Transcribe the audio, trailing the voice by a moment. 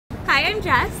Hi, I'm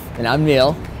Jess. And I'm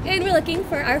Neil. And we're looking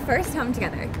for our first home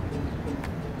together.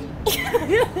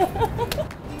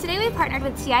 Today we partnered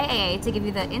with TIAA to give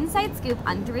you the inside scoop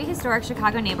on 3 historic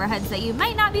Chicago neighborhoods that you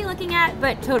might not be looking at,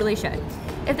 but totally should.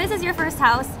 If this is your first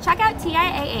house, check out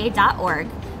TIAA.org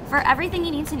for everything you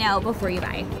need to know before you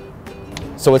buy.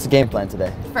 So what's the game plan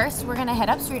today? First, we're gonna hit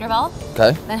up Streeterville,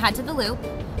 Okay. then head to the Loop,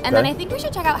 and then I think we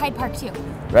should check out Hyde Park too.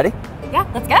 Ready? Yeah,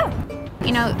 let's go.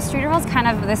 You know, Streeterville's kind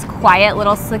of this quiet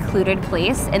little secluded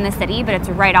place in the city, but it's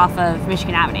right off of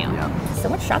Michigan Avenue. Yeah. So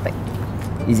much shopping.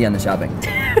 Easy on the shopping.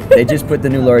 They just put the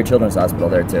new Laurie Children's Hospital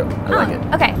there too. I like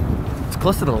it. Okay. It's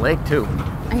close to the lake too.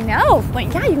 I know.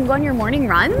 Like, yeah, you can go on your morning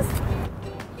runs.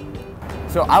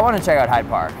 So I want to check out Hyde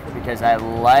Park because I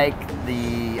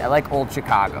like old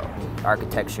Chicago.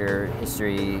 Architecture,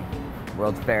 history,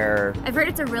 World's Fair. I've heard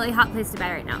it's a really hot place to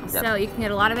buy right now, so you can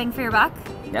get a lot of bang for your buck.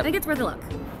 Yep. I think it's worth a look.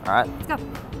 All right. Let's go.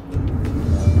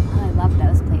 Oh, I love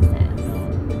those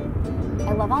places.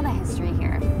 I love all the history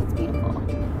here. It's beautiful.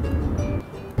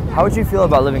 How would you feel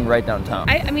about living right downtown?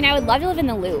 I mean, I would love to live in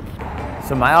the Loop.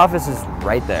 So my office is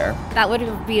right there. That would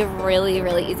be a really,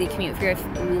 really easy commute for you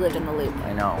if we lived in the Loop.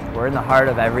 I know. We're in the heart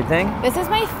of everything. This is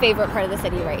my favorite part of the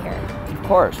city right here. Of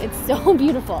course. It's so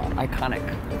beautiful. Iconic.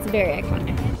 It's very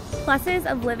iconic. Pluses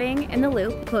of living in the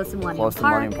Loop, close to Millennium Park. Close to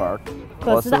Millennium Park.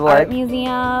 Close to the art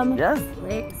museum. Yes.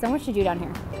 Lake. So much to do down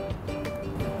here.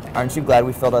 Aren't you glad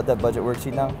we filled out that budget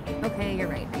worksheet now? Okay, you're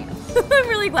right. I'm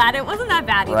really glad it wasn't that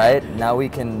bad either. Right? Now we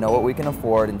can know what we can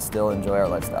afford and still enjoy our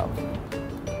lifestyle.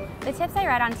 The tips I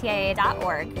read on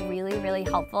TIAA.org really, really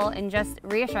helpful in just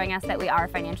reassuring us that we are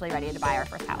financially ready to buy our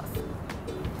first house.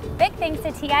 Big thanks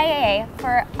to TIAA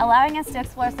for allowing us to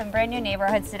explore some brand new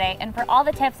neighborhoods today and for all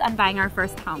the tips on buying our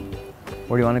first home.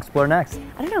 Where do you want to explore next?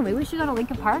 I don't know, maybe we should go to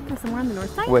Lincoln Park or somewhere on the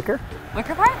north side? Wicker?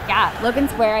 Wicker Park? Yeah. Logan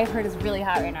Square I've heard is really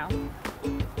hot right now.